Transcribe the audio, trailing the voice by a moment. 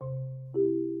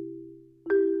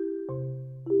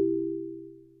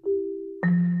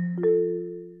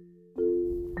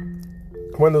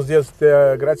Buenos días,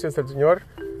 gracias al Señor.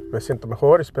 Me siento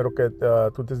mejor, espero que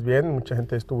tú estés bien. Mucha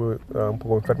gente estuvo un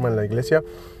poco enferma en la iglesia,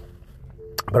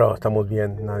 pero estamos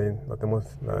bien. No tenemos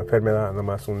una enfermedad, nada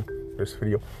más un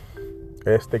resfrío.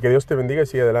 Que Dios te bendiga y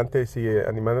sigue adelante, sigue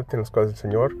animándote en las cosas del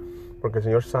Señor, porque el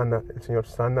Señor sana,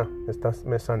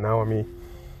 me ha sanado a mí.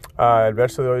 El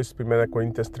verso de hoy es 1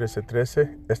 Corintios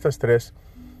 13:13. Estas tres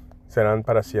serán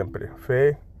para siempre: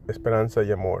 fe, esperanza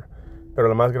y amor. Pero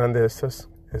la más grande de estas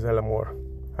es el amor.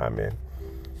 Amén.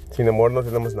 Sin amor no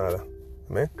tenemos nada.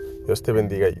 Amén. Dios te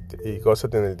bendiga y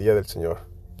gózate en el día del Señor.